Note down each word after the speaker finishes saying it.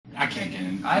I can't get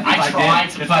in. I tried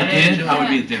to. If I did, I would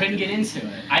be addicted. Couldn't get into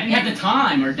it. I didn't have the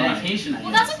time or dedication.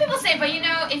 Well, that's what people say, but you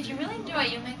know, if you really enjoy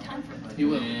it, you'll make time for it. You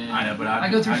will. Yeah. I know, but I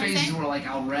go through phases where like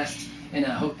I'll rest in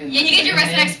a yeah, you get your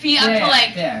rest in XP up to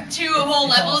like 2 whole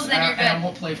levels, and then you're good. And I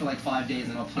won't play for like 5 days,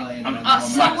 and I'll play. And Oh,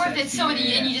 so worth it, so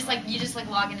many, and you just like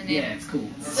log in and in. Yeah, it's cool.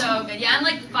 So good. Yeah, I'm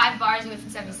like 5 bars within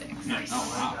 76. Nice.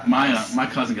 Oh wow. My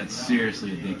cousin got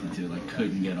seriously addicted to it, like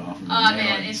couldn't get off of it. Oh, They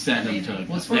man, like, it's send him amazing. to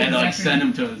Well, it's they funny had to like because send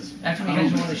him to his After we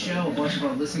had you on the show, a bunch of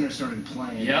our listeners started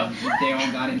playing. Yep. And they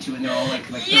all got into it, and they're all like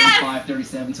Yes! 35,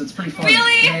 37, so it's pretty fun.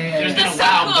 Really? Yeah. There's been a That's so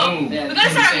wow cool. boom. Yeah, We gotta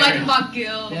start There. liking Bach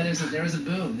Guild. Yeah, there was a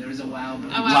boom. There was a wow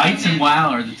boom. Oh, wow. lights and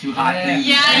WoW are the two hot Yeah. things.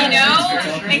 Yeah, you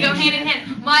Yeah, know, they go hand in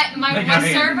hand. My They go hand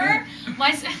in server, hand.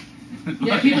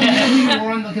 Yeah, people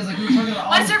were on because like we were talking about.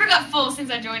 my server got full since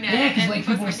I joined it. Yeah, because and like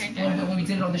posted people my were, character. when we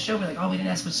did it on the show, we were like, oh, we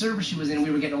didn't ask what server she was in, and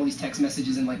we were getting all these text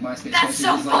messages and like MySpace. That's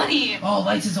so messages, like, funny. oh,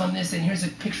 Lights is on this, and here's a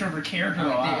picture of her character. Oh,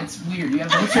 Like, wow. it's weird. You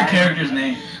have What's your character's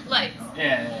name? Like,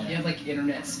 Yeah. You have like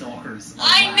internet stalkers.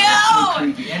 I Wow, know. that's so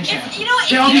creepy. And if, chat. you know,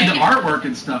 They all did if the artwork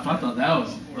and stuff. I thought that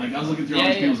was like I was looking through all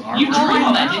these people's artwork. You drew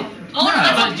all that, didn't you? Oh, no, that's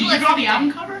But what did you people draw the like-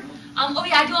 album cover? Oh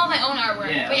yeah, I do all my own artwork.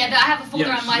 Yeah. But yeah, I have a folder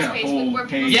Yeah, on she's got a MySpace whole where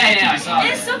people. page. Yeah, I saw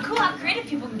It is that. so cool how creative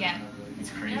people can get. It's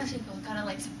That's crazy. really cool. Gotta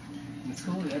like support It's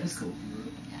cool. That is cool.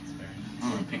 I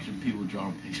don't know, picture people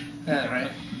drawing pictures. Yeah,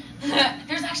 right. that.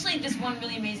 There's actually this one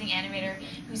really amazing animator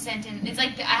who sent in. It's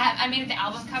like I made it the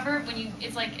album cover when you.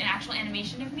 It's like an actual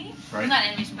animation of me. Right. It's not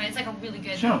animation, but it's like a really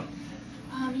good. Show.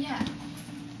 Yeah.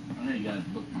 I know you got a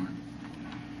bookmark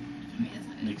Wait, that's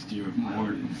not it. next to your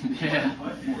more Yeah.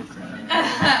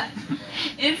 Warcraft.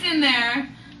 It's in there.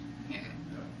 Here.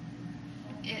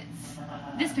 It's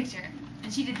this picture,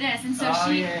 and she did this, and so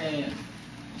she. yeah.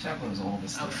 Chappell knows all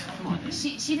this Oh, stuff. come on.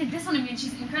 She did this one of me, and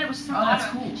she's incredible. She's from Oh, that's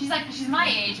Ottawa. cool. She's my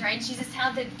age, right? She's this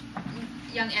talented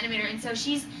young animator, and so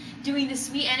she's doing this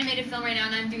sweet animated film right now,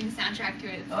 and I'm doing the soundtrack to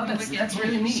it. Oh, Wicked. that's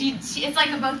really neat. It's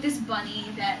like about this bunny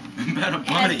that About a it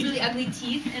has buddy. really ugly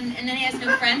teeth, and then he has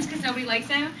no friends because nobody likes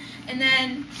him, and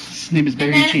then His name is and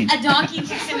Barry then Jean. a donkey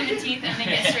kicks him in the teeth, and they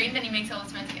get straightened, and he makes all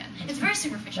his friends again. It's very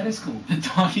superficial. That is cool. The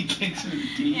donkey kicks in the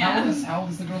teeth. Yeah. How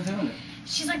old is the girl doing it?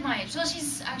 She's like my age. Well,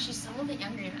 she's actually still a little bit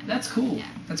younger than. That's cool. Yeah.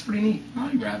 That's pretty neat. I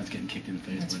like rabbits getting kicked in the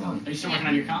face. That's but- fun. Are you still working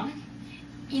on your comic?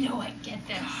 You know what? Get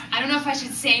this. I don't know if I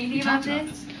should say anything We about talked about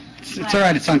this. It's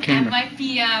alright, it's on I camera. might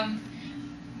be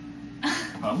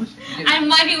Published? I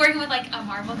might be working with like a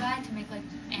Marvel guy to make like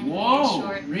animated Whoa,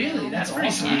 short. Really? That's pretty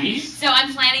awesome. sweet. So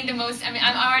I'm planning the most. I mean,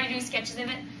 I'm already doing sketches of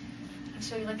it. I'll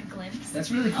show you like a glimpse.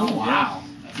 That's really cool. Oh, wow.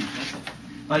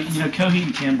 Like, you know, Coheed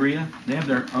and Cambria, they have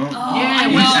their own. Oh, Yeah, I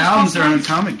Each know. album's their own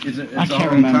comic. It's I its can't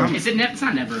own remember. comic. Is it? It's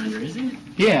not Neverender, is it?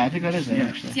 Yeah, I think that is it, Yeah.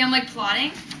 actually. See, I'm like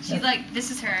plotting. She's like, this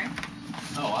is her.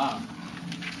 Oh wow.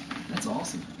 That's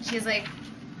awesome. She's like,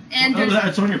 and Oh, there's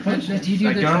that's on your But page. do you do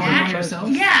Like, the don't drawing worry. yourself?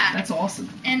 Yeah. That's awesome.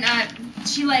 and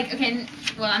she like okay.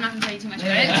 Well, I'm not gonna tell you too much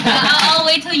about it. Yeah. I'll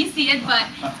wait till you see it, but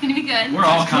it's gonna be good. We're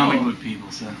all That's comic cool. book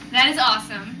people, so. That is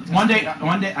awesome. One day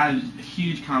I was a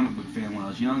huge comic book fan when I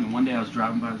was young, and one day I was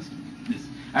driving by this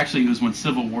actually it was when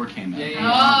Civil War came out. Yeah,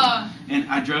 yeah, Oh, And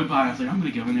I drove by and I was like, I'm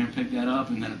gonna go in there and pick that up,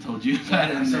 and then I told you about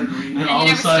it, I and then, started reading. then and all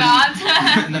you of a never sudden, stopped.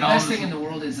 and The then all of best a thing in sudden, the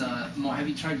world is, have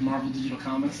you tried Marvel Digital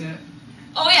Comics yet?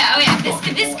 Oh yeah.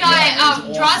 This guy Yeah,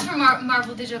 it's draws awesome. for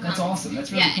Marvel Digital That's Comics. awesome.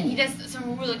 That's really Yeah, cool. he does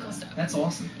some really cool stuff. That's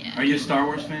awesome. Yeah. Are you a Star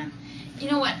Wars fan?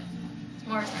 You know what?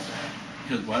 More of a Star Trek.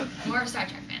 Because what? More of a Star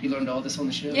Trek fan. You learned all this on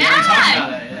the show? Yeah. We talked about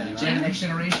that, yeah. Next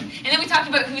Generation. And then we talked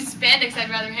about whose spandex I'd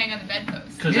rather hang on the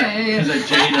bedpost. Because Yeah, yeah, yeah.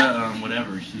 Jada,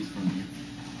 whatever, she's from here.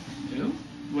 Who?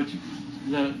 What you?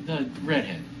 The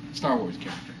redhead Star Wars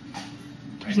character.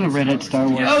 There's no redhead Star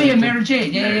Wars. Yeah. Oh yeah, Mara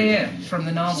Jade. Yeah, Mara yeah, yeah. From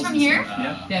the novels. She's from and here? stuff.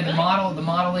 Yeah. Yeah, the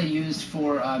model they used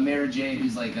for Mara Jade,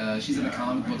 who's like she's in the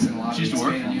comic books and a lot She of used the to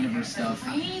work expanded for 'em. universe stuff.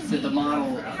 Crazy. The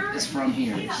model is from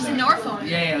here. She's in Norfolk.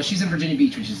 Yeah, she's in Virginia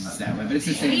Beach, which is that way, but it's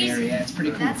the same Crazy. area. Yeah, it's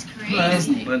pretty cool. That's crazy.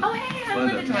 Disney. Oh hey, I'm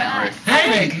Linda, Linda. right.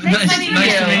 Hey, Nice nice to meet to meet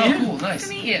you. you. Oh, cool, nice. Nice to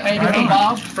meet you. How you doing,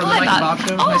 Bob? From the Hi, Mike and Bob. Bob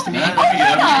show. Oh, Nice to meet you. Oh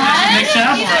my God. Nick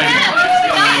Chappell,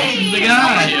 Nice. He's the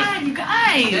guy. Oh my God, you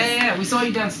guys. Yeah, we saw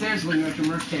you downstairs when you were at your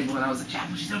merch table, and I was like,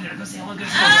 Chappell, she's over there. Go say hello. Go say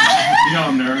Ah. hello. You know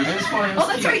I'm nervous. It was funny. It Oh, was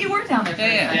that's cute. right, you were down there.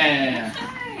 Yeah, yeah. Yeah.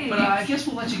 Hi. But I guess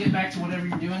we'll let you get back to whatever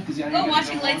you're doing because Oh,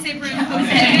 watching lightsaber and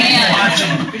Yeah.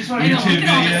 Watching We just want I to know, YouTube look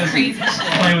at all this videos, crazy and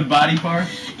shit. play with body parts.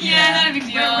 Yeah, not a big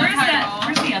deal. Where's Hard that? roll.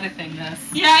 Where's the other thing? This.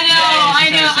 Yeah, I know. I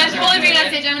know. Sure, I'm sure, totally sure. being on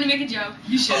stage. I'm gonna make a joke.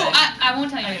 You should. Oh, I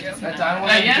won't tell you a joke. That's, I don't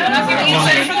want to. Yeah, I'm giving you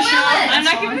credit for the show. I'm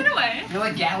not giving it away. You're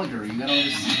like Gallagher. You got all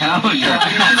this. Gallagher.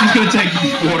 He's gonna take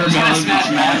these watermelons and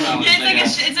smash them. Yeah, it's like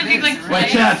it's a big like. Wait,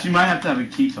 play. Chaps, you might have to have a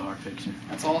guitar picture.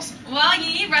 That's awesome. Well, you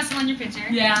need wrestle on your picture.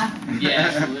 Yeah.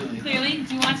 Yeah. Absolutely. Clearly,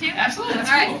 do you want to? Absolutely. That's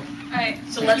All right. cool. All right.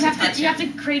 So let's you have touch to you have to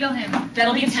cradle him.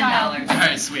 That'll like be a child. $10. All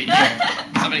right, sweet.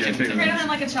 Somebody can Cradle him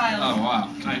like a child. Oh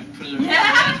wow. Can I put it over?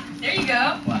 Yeah. There you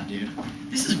go. Wow, dude.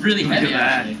 This is really Look at heavy,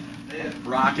 that. actually.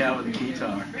 Rock out with the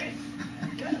guitar.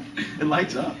 It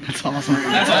lights up. That's awesome.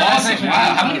 That's awesome. Wow.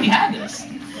 How long have you had this?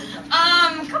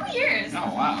 A couple years.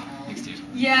 Oh wow. Thanks, dude.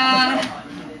 Yeah.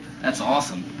 That's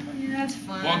awesome. Yeah, that's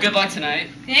fun. Well, good luck tonight.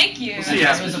 Thank you. We'll see you It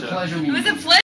after was the a show. pleasure It meeting was you. a pleasure.